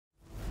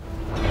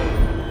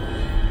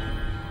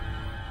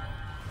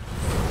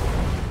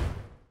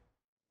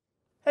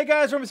Hey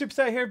guys,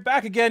 Rumblysuperset here,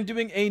 back again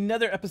doing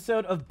another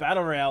episode of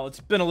Battle Royale. It's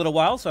been a little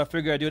while, so I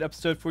figured I'd do an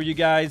episode for you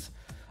guys.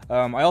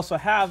 I also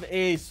have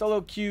a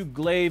solo queue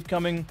glaive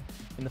coming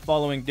in the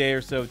following day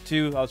or so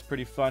too. That was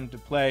pretty fun to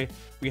play.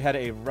 We had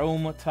a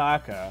Rome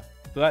Taka,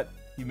 but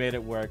he made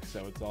it work,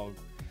 so it's all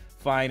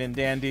fine and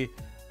dandy.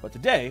 But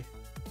today,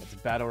 it's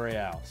Battle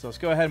Royale. So let's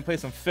go ahead and play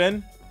some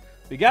Phinn.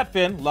 We got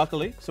Phinn,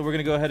 luckily, so we're going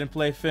to go ahead and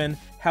play Phinn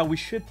how we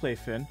should play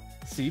Phinn,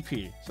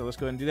 CP. So let's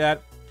go ahead and do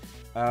that.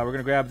 We're going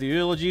to grab the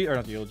eulogy, or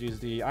not the eulogies,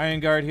 the Iron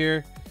Guard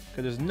here,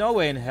 because there's no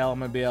way in hell I'm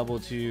going to be able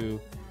to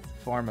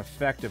farm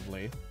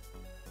effectively.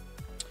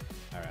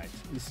 Alright,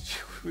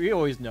 we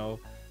always know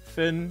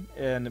Phinn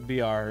and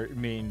BR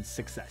means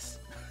success.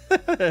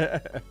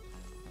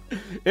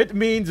 It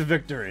means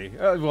victory.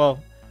 Well,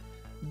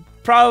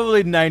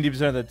 probably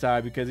 90% of the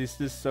time, because he's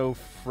just so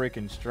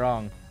freaking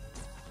strong.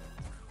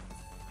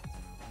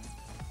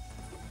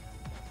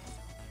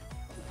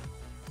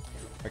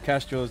 Our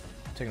Castro is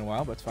taking a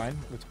while, but it's fine.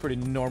 It's pretty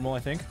normal, I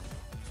think.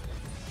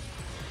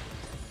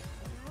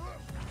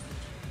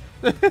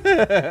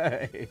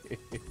 That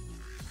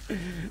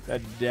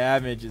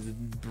damage is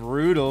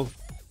brutal.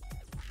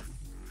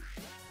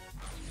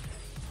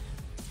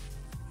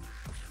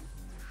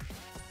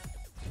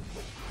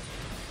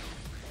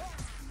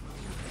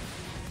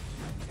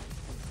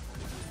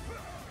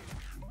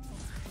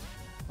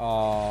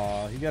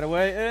 Oh, he got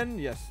away, and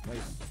yes, nice.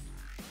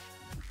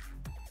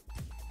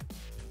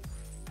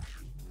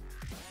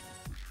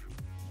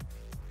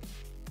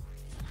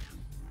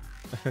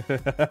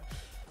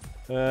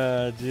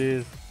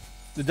 Jeez.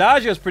 The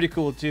Adagio is pretty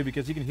cool too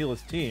because he can heal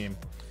his team,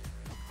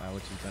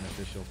 which is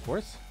beneficial, of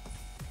course.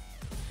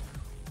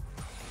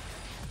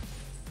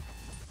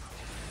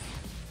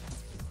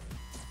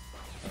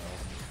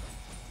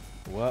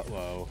 Uh-oh.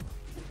 Whoa.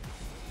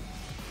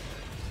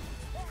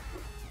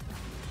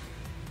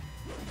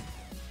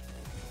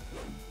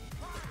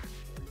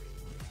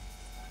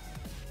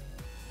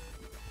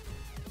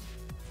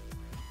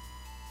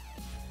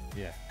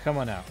 Yeah, come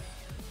on out.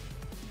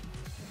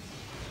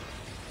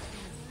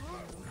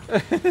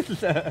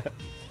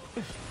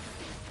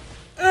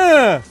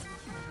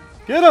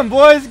 Get him,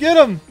 boys! Get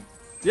him!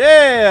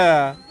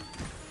 Yeah!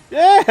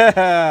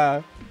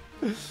 Yeah!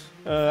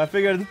 I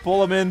figured I'd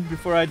pull him in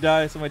before I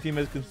die so my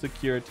teammates can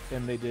secure it,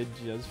 and they did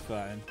just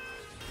fine.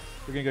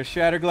 We're gonna go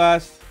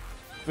Shatterglass,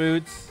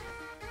 Boots.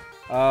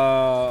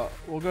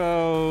 We'll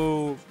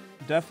go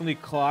definitely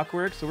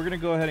Clockwork, so we're gonna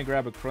go ahead and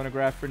grab a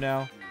Chronograph for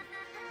now.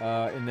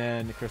 And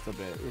then the Crystal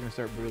Bit. We're gonna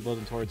start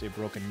building towards a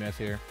Broken Myth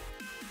here.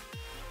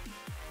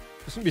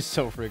 This would be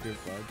so freaking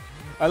fun.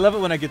 I love it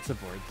when I get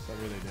supports. I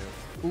really do.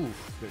 Ooh,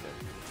 they're dead.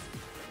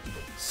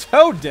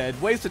 So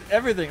dead. Wasted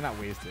everything. Not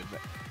wasted,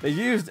 but they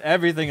used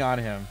everything on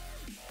him.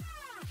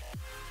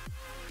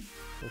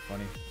 So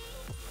funny.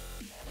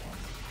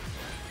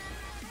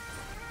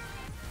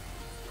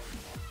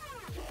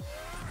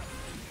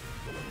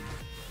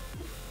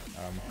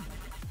 Oh,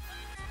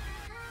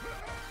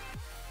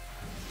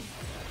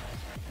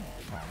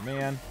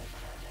 man.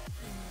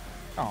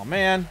 Oh,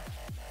 man.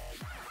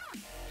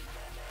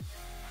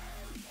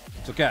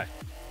 It's okay.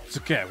 It's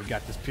okay. We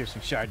got this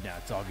piercing shard now.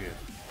 It's all good.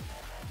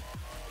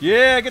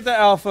 Yeah, get the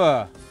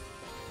alpha.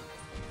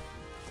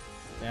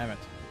 Damn it.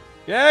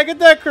 Yeah, get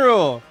that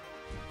cruel.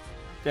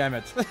 Damn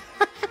it.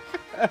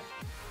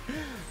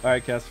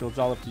 Alright, Kestrel, it's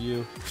all up to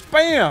you.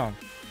 Bam!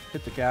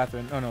 Hit the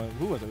Catherine. Oh no,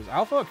 who was it? Was it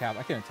Alpha or Cap?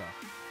 I can't tell.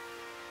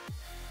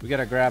 We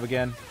gotta grab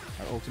again.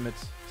 Our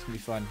ultimates. It's gonna be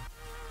fun.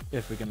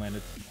 If we can land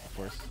it, of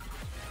course.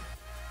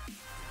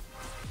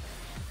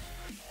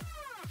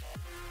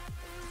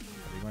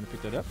 You want to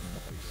pick that up?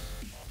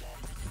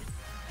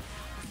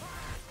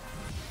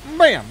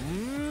 Bam!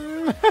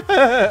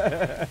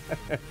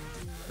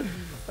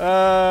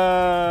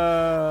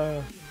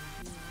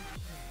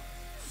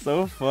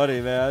 So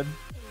funny, man.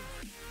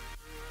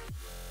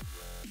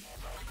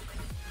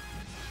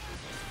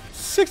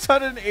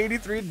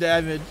 683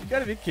 damage. You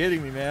gotta be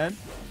kidding me, man.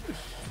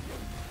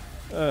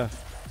 Do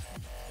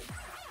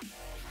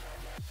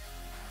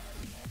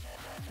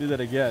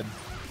that again.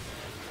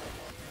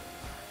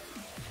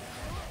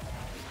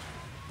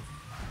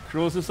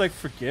 Cruel's just like,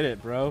 forget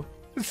it, bro.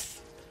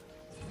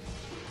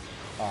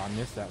 Oh, I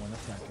missed that one.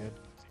 That's not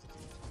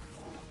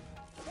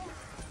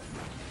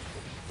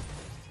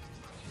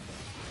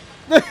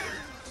good.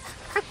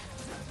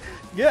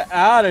 Get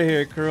out of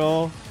here,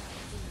 Cruel.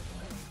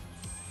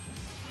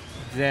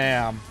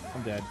 Damn.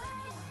 I'm dead.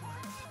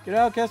 Get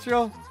out,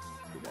 Kestrel.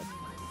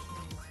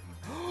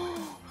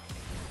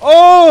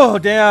 Oh,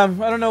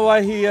 damn. I don't know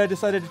why he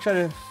decided to try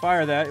to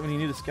fire that when he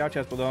knew the scout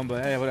chest below him,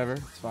 but hey, whatever.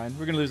 It's fine.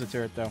 We're going to lose the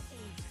turret, though.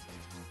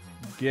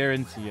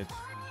 Guarantee it.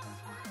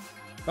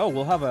 Oh,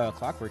 we'll have a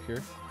Clockwork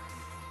here.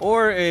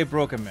 Or a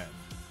Broken Man.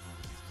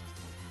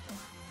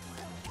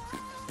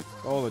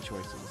 All the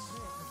choices.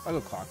 I'll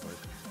go Clockwork.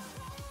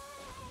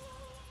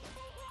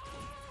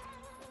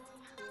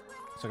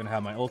 So I'm going to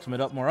have my ultimate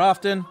up more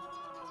often.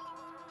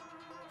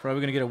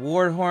 Probably going to get a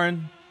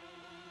Warhorn.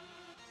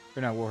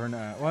 Or not Warhorn.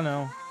 Well,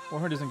 no.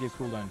 Warhorn doesn't give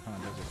cooldown. Huh,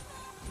 does it?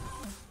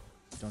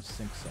 Don't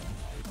think so.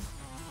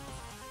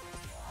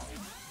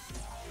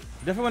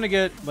 Definitely want to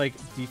get like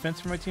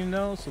defense for my team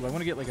though, so I want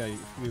to get like a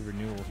free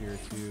renewal here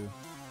too.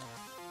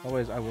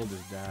 Otherwise, I will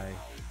just die.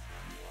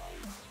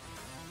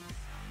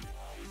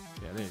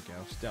 Yeah, there you go.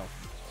 Stealth.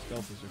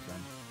 Stealth is your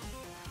friend.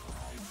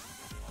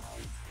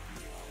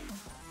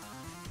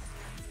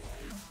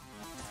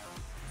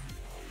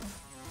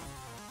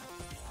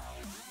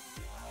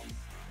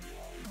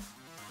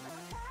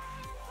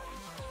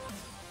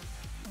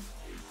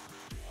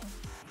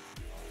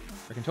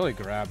 I can totally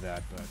grab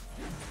that, but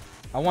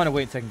I want to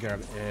wait until I can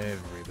grab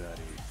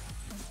everybody.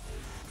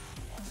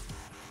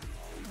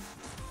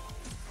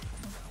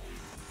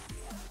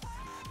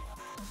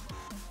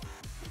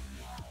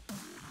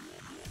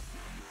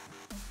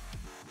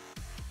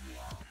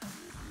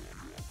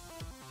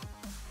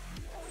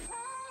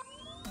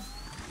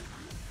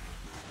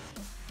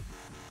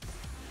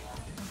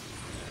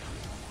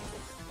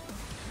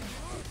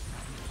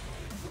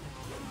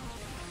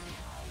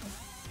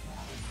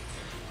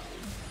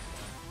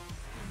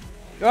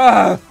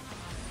 Ah!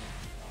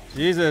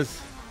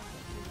 Jesus.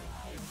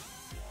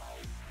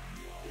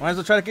 Might as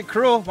well try to get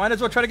cruel. Might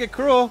as well try to get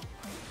cruel.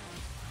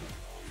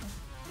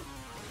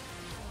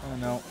 Oh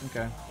no.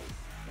 Okay.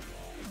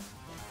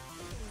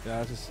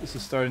 Yeah, this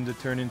is starting to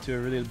turn into a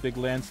really big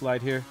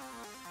landslide here.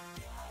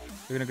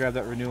 We're gonna grab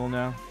that renewal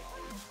now.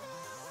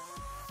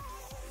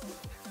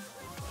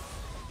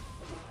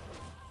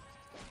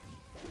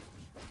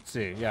 Let's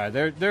see. Yeah,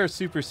 they're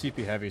super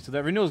CP heavy, so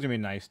that renewal is gonna be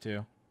nice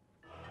too.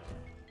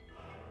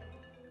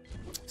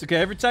 It's okay.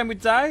 Every time we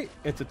die,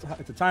 it's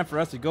a time for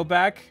us to go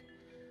back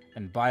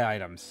and buy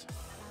items.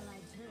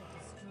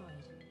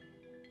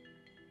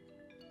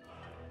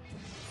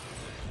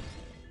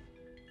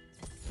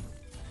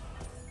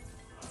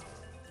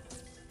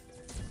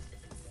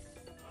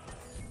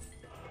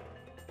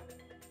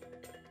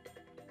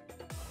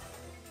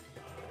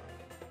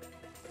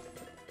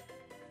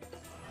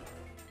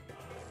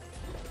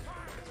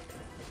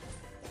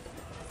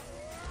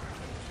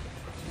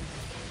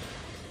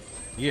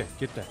 Yeah,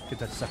 get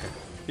that sucker.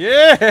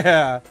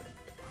 Yeah!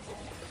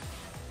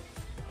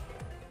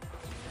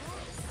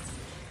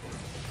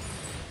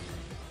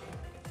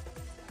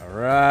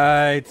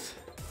 Alright.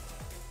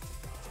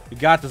 You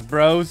got this,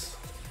 bros.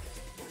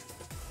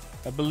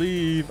 I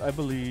believe.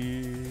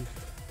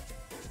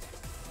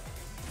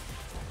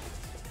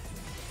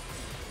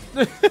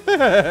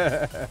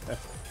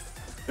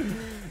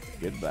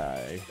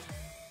 Goodbye.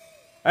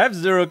 I have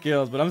 0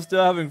 kills, but I'm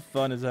still having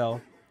fun as hell.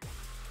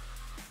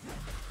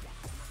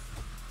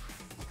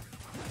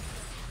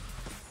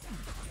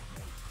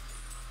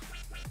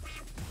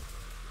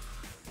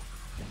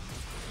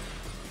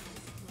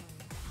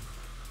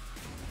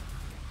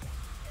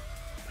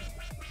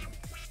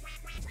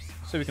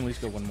 So we can at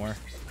least go one more.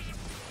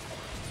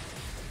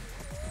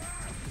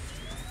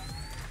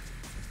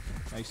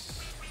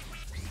 Nice.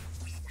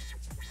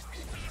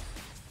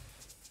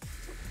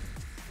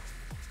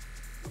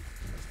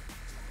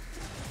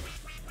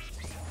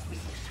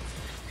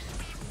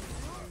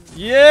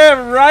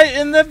 Yeah, right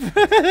in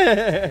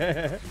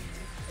the...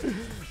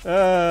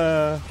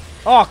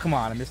 oh, come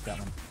on. I missed that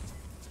one.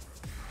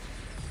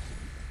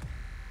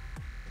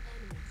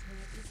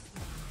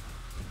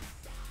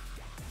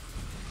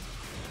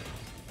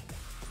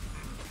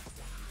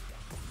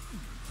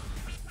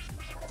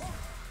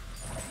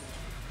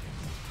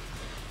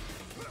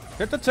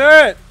 Hit the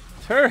turret!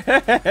 Turret!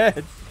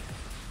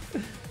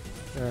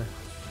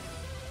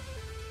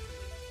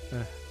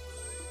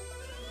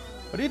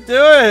 What are you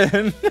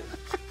doing?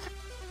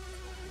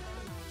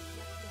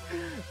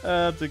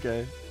 It's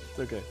okay. It's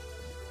okay.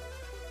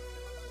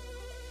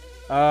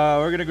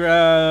 We're gonna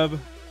grab...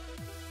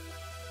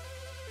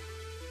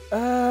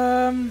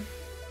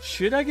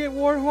 should I get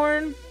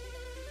Warhorn?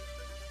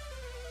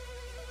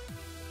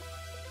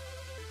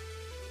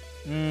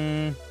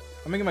 I'm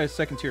gonna get my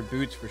second tier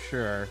boots for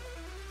sure.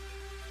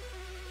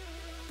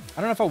 I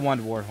don't know if I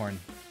want Warhorn.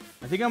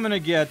 I think I'm gonna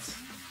get...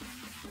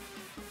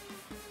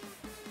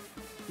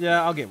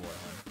 Yeah, I'll get Warhorn.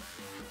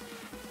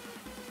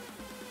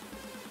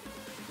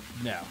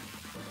 No.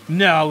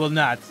 No, I will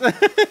not.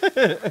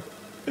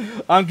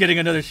 I'm getting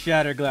another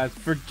Shatter Glass.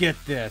 Forget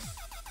this.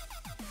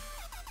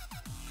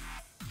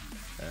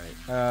 Alright.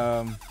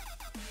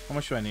 How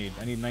much do I need?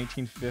 I need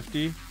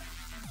 1950.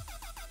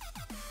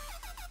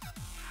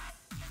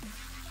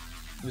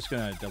 I'm just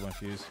gonna double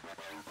infuse.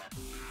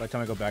 By the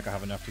time I go back, I'll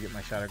have enough to get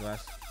my Shatter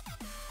Glass.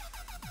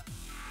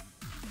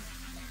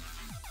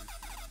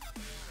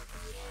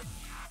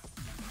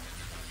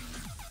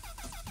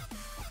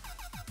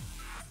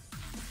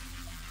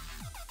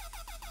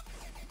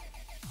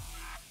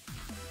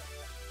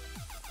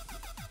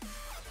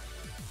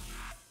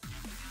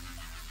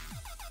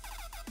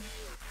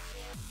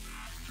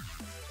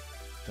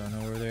 Don't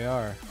know where they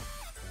are.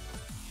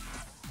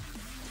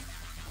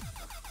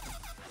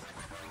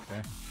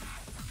 Okay.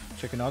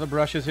 Checking all the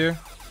brushes here.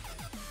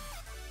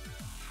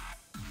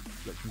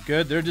 Looking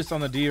good. They're just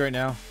on the D right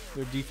now.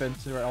 They're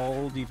defense. They're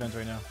all defense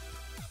right now.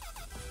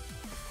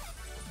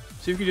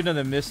 See if we can do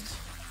another missed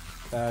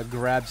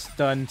grab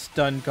stun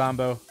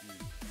combo.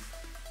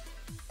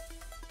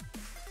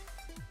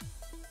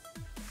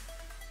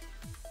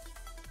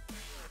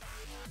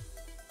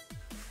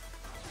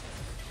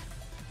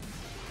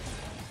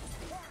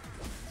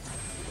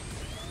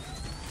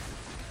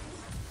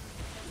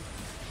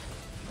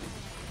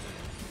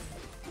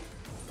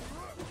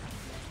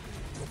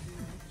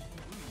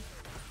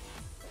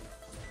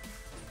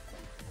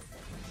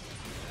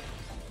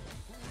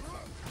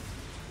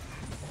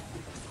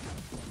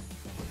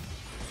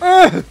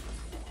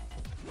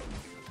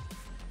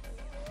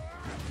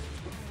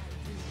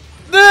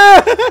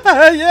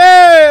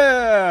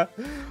 Yeah!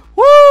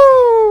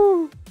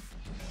 Woo!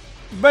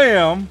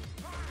 Bam!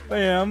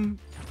 Bam!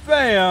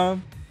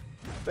 Bam!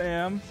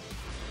 Bam!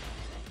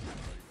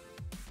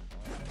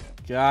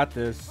 Got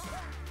this.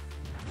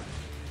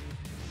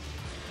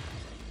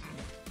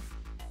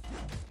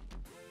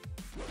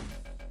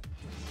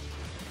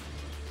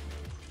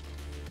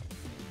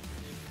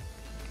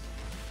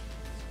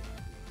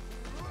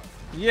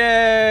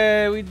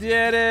 Yay! We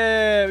did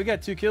it! We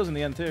got 2 kills in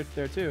the end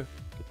there too.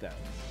 Get that.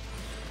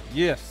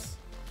 Yes.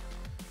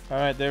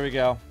 Alright, there we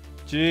go.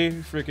 G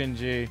freaking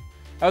G.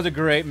 That was a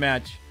great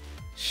match.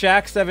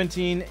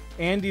 Shaq17,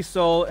 Andy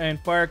Soul,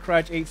 and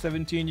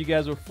Firecrotch817. You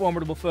guys were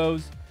formidable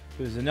foes.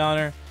 It was an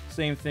honor.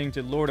 Same thing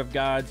to Lord of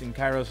Gods and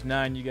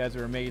Kairos9. You guys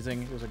were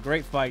amazing. It was a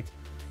great fight.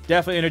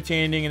 Definitely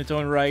entertaining in its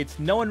own right.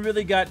 No one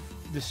really got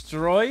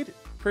destroyed,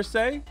 per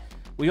se.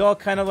 We all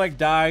kind of like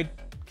died,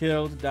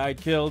 killed,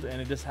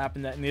 and it just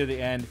happened that near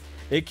the end,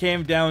 it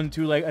came down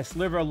to like a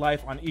sliver of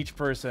life on each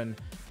person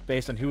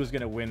based on who was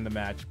going to win the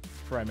match.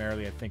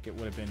 Primarily, I think it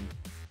would have been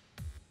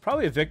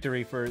probably a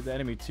victory for the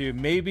enemy too.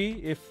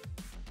 Maybe if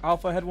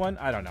Alpha had won,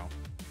 I don't know.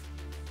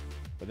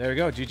 But there we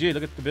go, GG.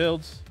 Look at the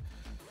builds.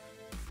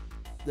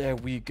 There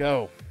we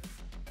go.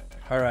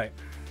 All right,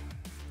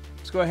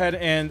 let's go ahead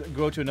and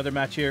go to another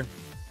match here.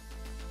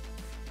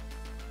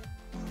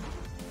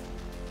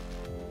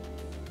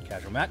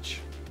 Casual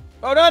match.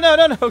 Oh,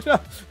 no.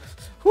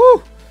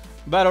 Whew.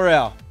 Battle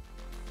Royale.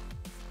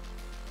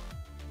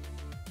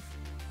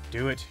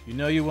 Do it. You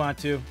know you want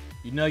to.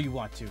 You know you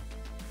want to.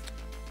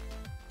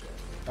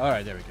 All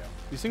right, there we go.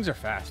 These things are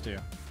fast, too.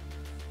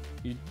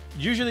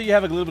 Usually you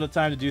have a little bit of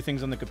time to do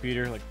things on the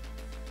computer, like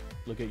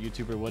look at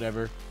YouTube or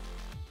whatever.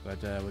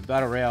 But with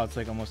Battle Royale, it's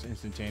like almost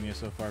instantaneous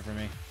so far for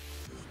me.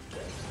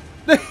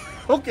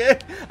 Okay.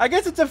 I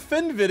guess it's a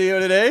Phinn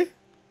video today.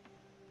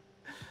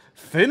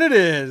 Phinn it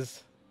is.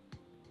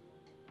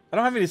 I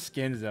don't have any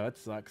skins, though. It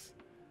sucks.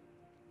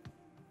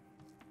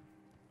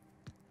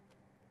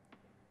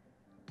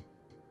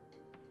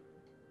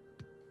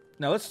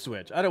 Now let's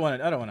switch. I don't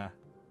want to.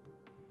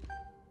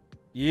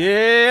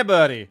 Yeah,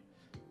 buddy.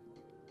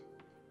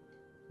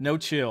 No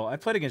Chill. I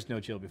played against No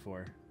Chill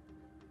before.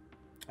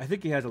 I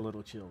think he has a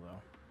little chill, though.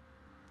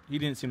 He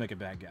didn't seem like a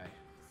bad guy.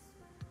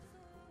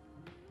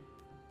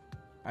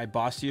 I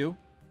boss you.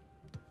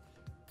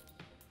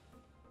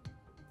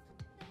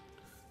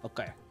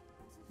 Okay.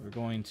 We're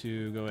going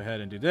to go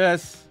ahead and do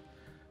this.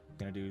 We're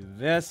going to do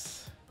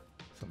this.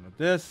 Some of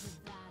this.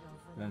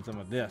 And then some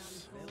of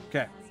this.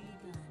 Okay.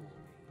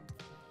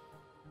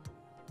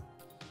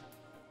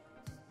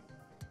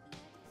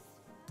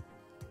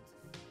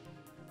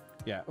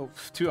 Yeah. Oh,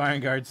 2 Iron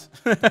Guards.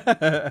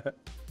 At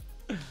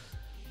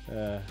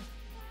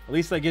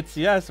least I get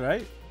CS,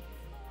 right?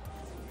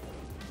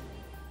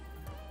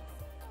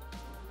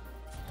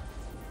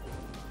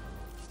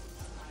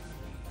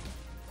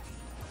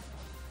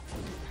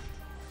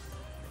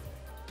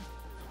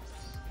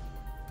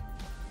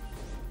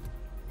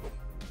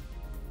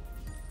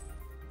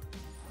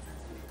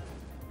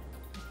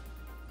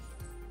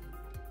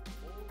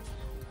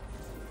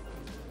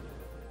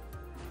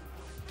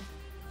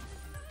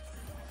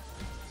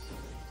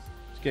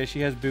 Okay,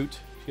 she has boot.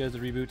 She has the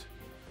reboot.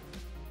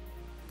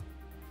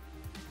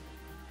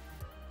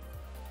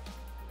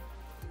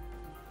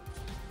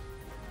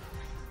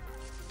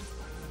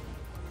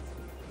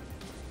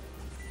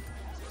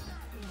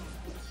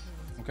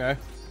 Okay.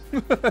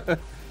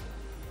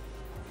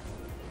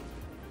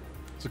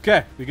 It's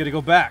okay. We gotta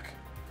go back.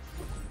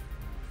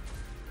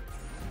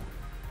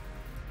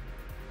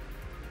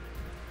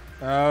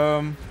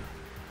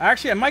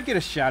 Actually, I might get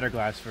a Shatter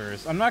Glass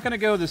first. I'm not gonna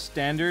go the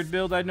standard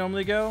build I'd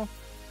normally go.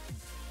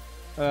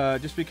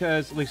 Just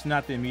because, at least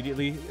not the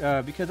immediately,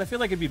 because I feel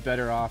like it'd be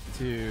better off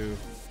to...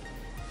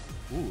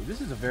 Ooh,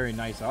 this is a very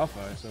nice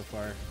alpha so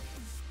far.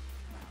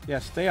 Yeah,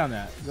 stay on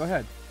that. Go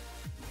ahead.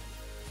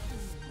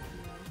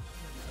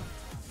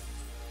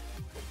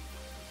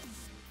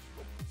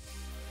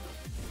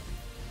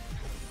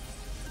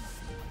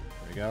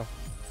 There we go.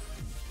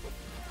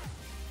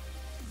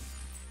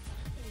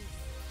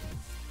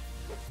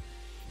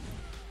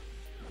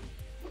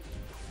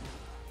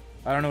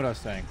 I don't know what I was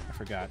saying. I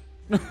forgot.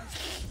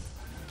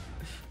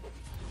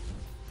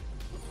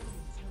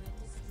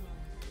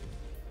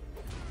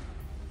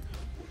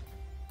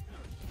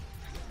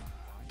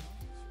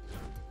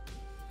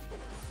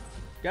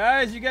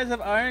 Guys, you guys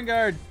have Iron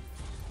Guard.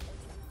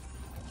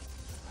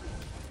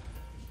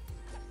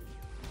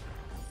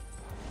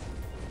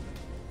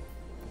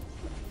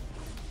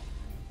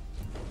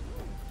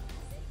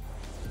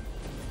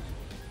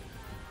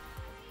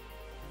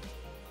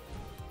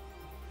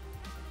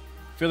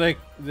 I feel like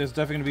there's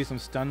definitely going to be some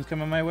stuns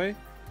coming my way.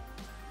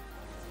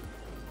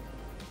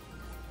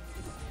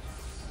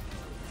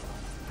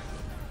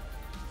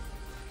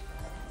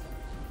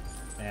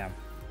 Damn.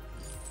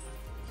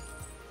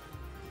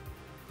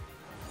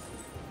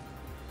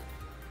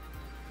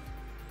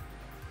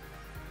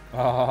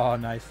 Oh,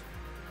 nice.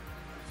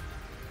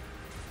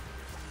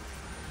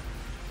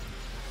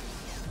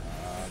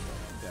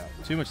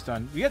 too much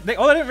stun.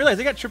 Oh, I didn't realize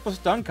they got triple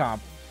stun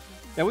comp.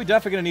 Yeah, we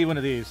definitely gonna need one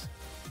of these.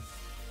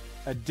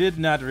 I did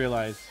not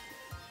realize.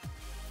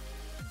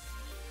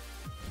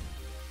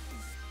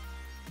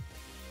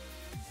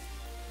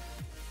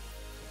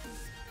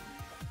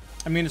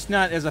 I mean, it's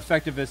not as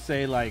effective as,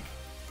 say, like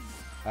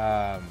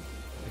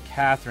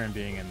Catherine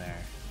being in there,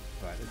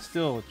 but it's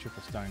still a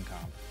triple stun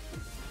comp.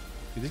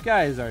 Dude, these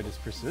guys are just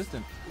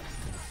persistent.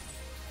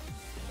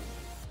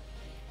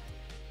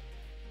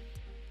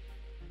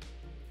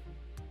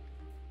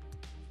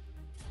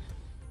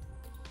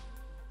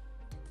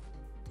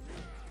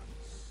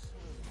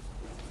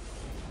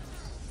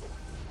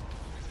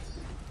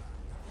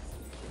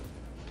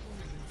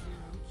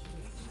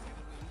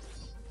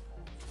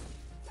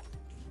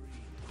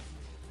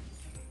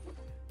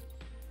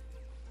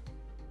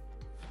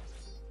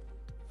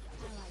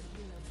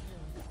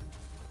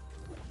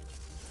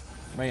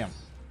 Bam.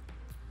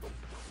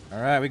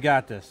 Alright, we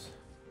got this.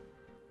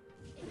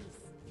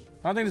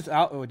 I don't think this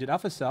out. Oh, did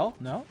Alpha sell?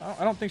 No?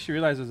 I don't think she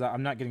realizes that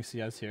I'm not getting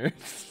CS here.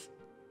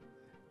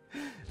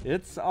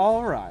 It's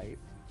alright.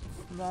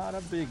 It's not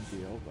a big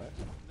deal, but.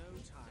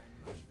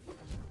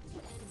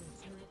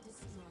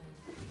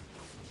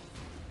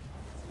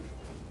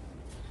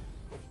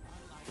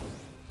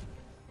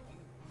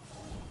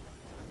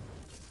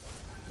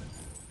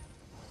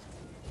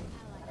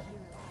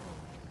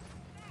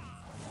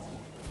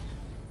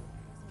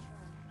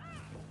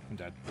 I'm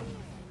dead.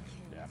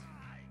 Yeah.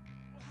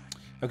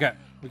 Okay,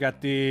 we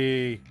got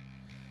the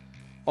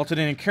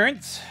alternating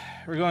currents.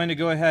 We're going to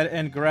go ahead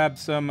and grab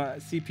some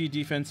CP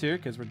defense here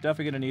because we're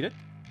definitely going to need it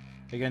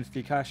against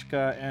the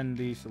Kashka and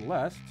the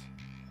Celeste.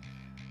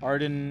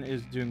 Arden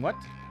is doing what?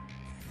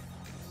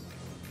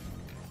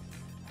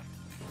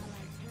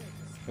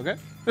 Okay.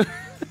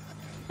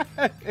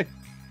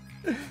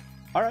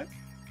 All right.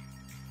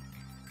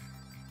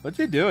 What's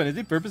he doing? Is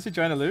he purposely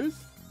trying to lose?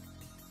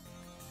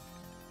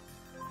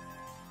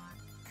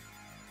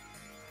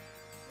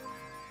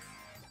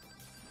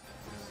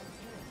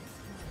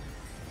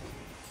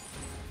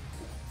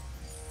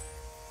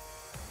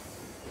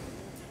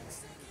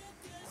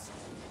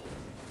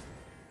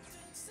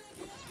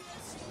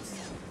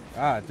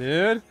 Ah,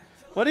 dude.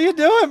 What are you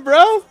doing,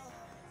 bro?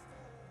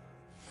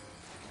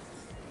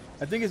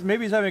 I think it's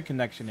maybe he's having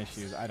connection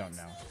issues. I don't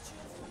know.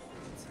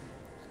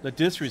 The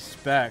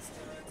disrespect.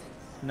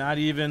 Not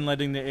even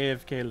letting the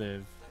AFK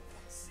live.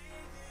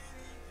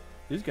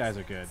 These guys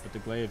are good, but the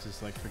Glaives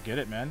is like, forget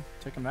it, man.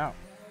 Take them out.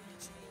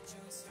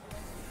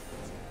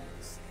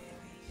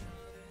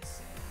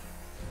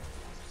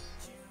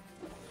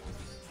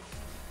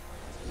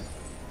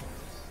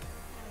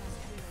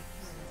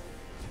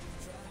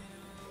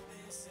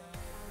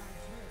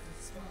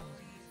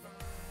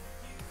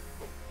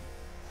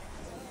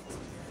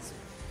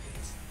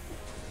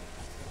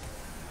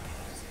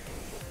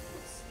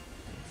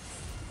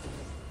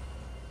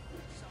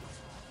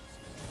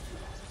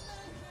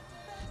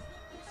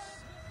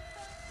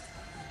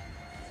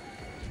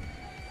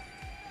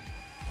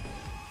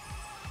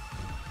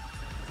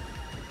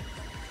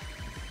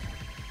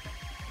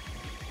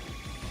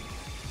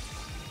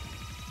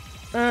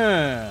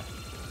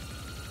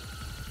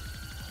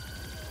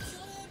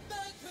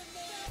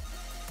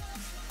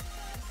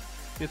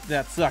 Get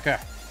that sucker.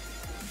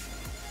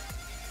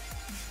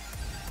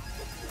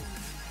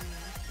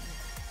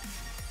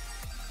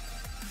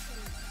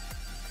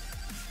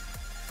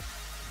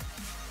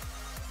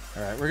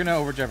 Alright, we're gonna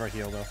overdrive our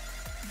heal though.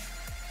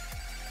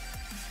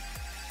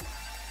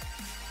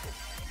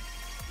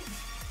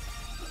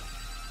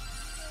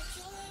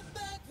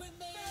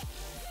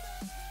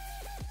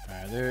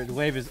 Alright, there, the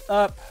wave is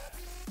up.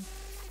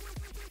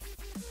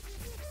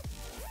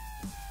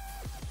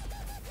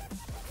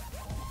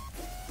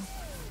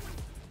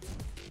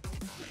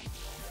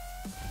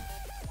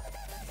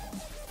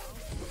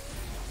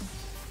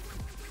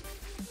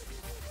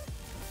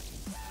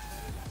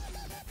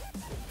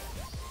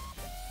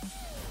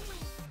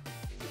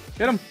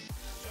 Hit him.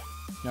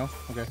 No?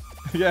 Okay.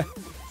 Yeah.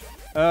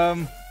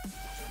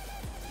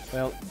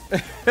 Well.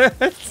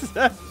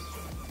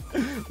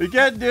 We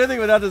can't do anything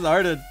without this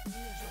Arden.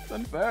 It's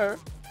unfair.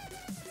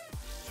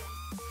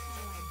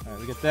 Alright,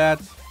 we get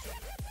that.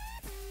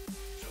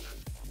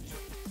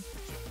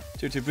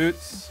 2-2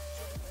 boots.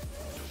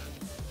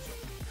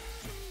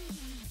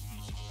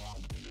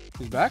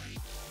 He's back.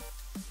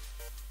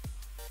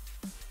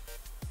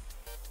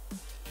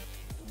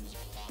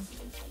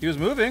 He was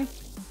moving.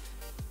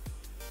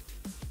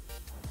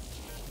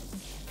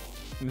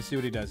 Let me see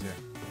what he does here.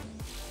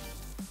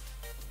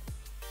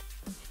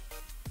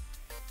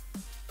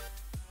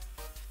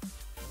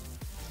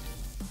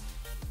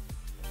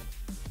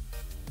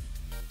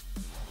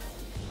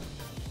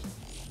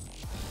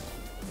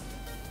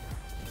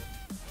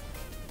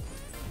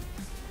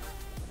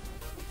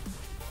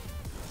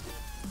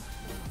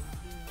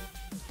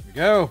 There we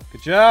go.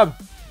 Good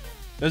job.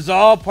 This is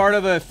all part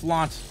of a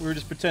flaunt. We were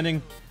just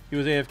pretending he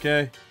was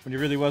AFK when he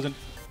really wasn't.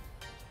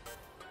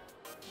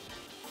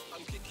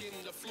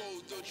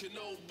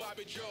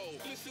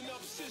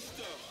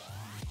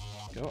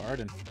 Go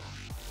Arden.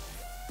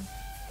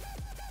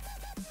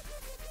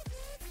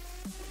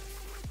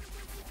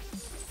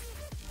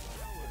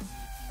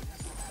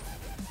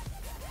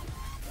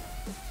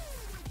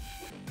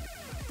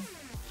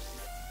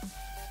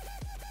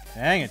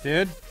 Dang it,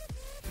 dude.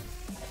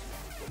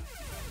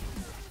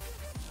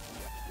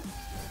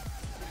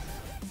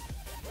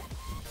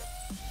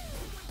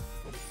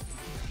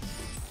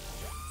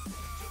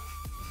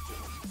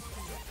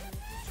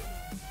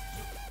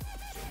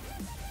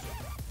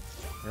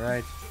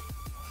 Right.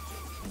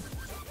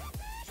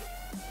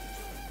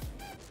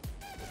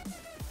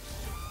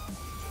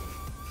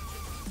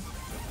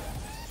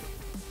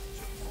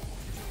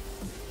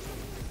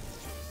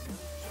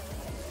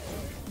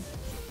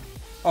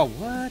 Oh,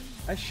 what?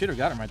 I should have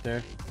got him right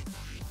there.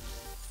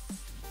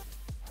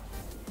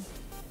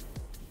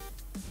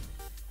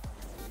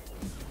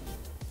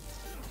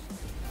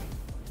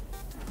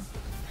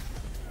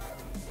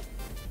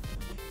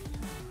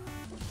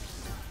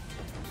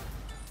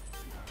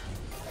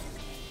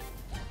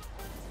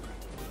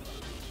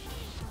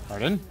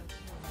 Pardon?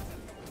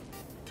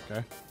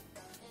 Okay.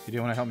 You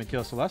do want to help me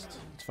kill Celeste?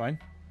 It's fine.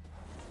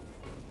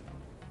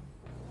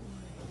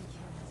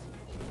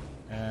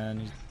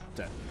 And he's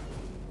dead.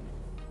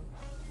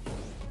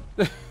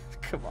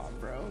 Come on,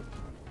 bro.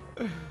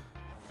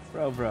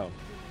 Bro.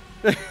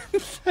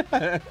 That's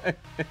alright.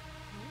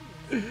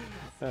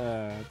 It's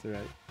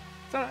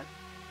alright.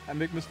 I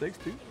make mistakes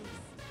too.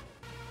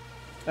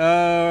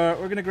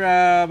 We're gonna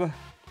grab...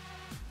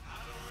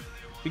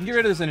 We can get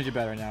rid of this energy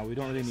battery now. We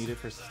don't really need it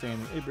for sustaining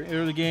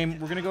early game.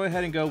 We're gonna go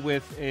ahead and go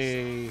with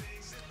a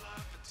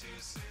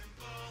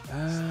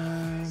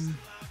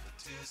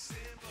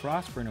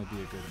Frostburn will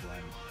be a good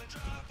blend.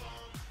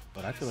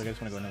 But I feel like I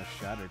just want to go another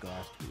Shatter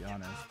Glass, to be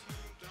honest.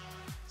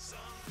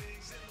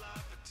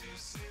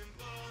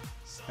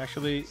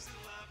 Actually,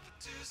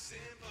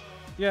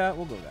 yeah,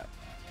 we'll go with that.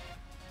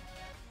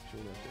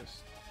 We'll go with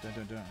this. Dun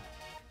dun dun.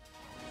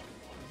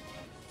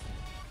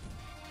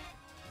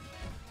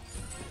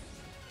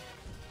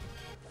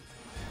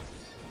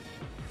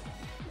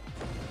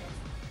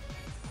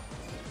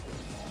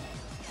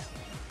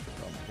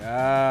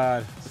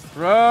 God,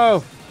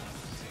 throw!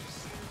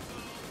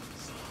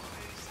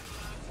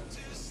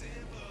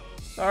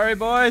 Sorry,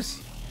 boys.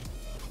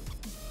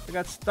 I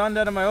got stunned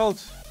out of my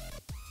ult.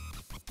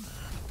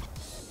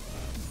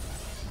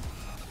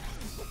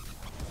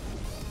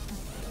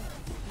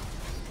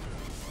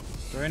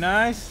 Very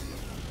nice.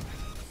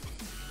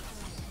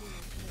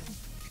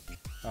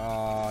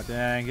 Oh,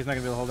 dang. He's not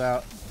going to be able to hold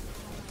out.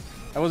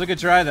 That was a good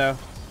try, though.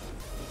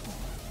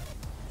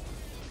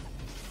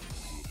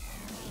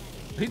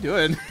 What are you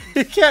doing?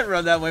 You can't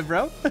run that way,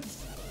 bro.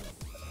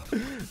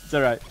 It's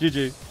alright.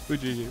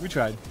 GG. We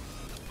tried.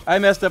 I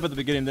messed up at the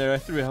beginning there. I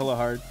threw it hella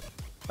hard.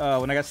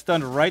 When I got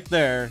stunned right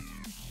there.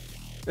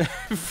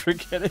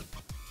 Forget it.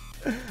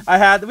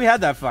 We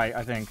had that fight,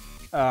 I think.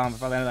 If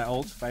I landed that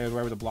ult, if I were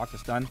able to block the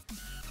stun.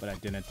 But I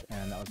didn't,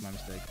 and that was my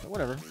mistake. But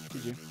whatever.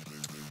 GG.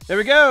 There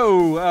we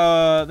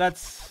go.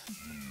 That's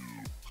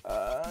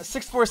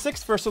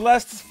 646 for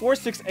Celeste,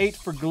 468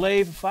 for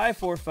Glaive,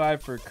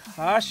 545 for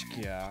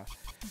Kashkia.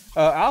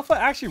 Alpha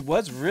actually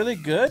was really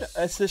good.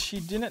 It's just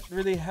she didn't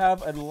really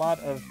have a lot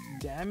of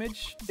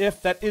damage,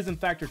 if that is in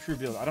fact her true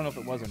build. I don't know if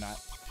it was or not.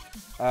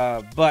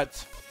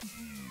 But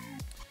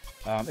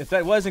if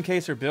that was in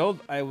case her build,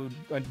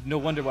 no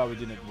wonder why we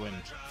didn't win.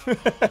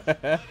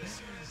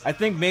 I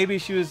think maybe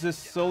she was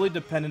just solely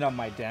dependent on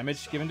my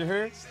damage given to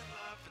her.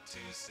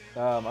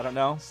 I don't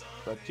know,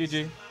 but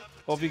GG.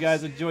 Hope you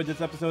guys enjoyed this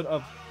episode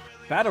of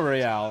Battle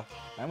Royale.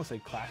 I almost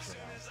said Clash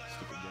Royale.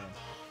 Stupid game.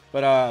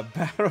 But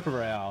Battle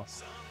Royale.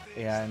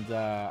 And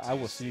I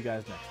will see you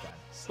guys next time.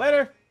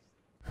 Later!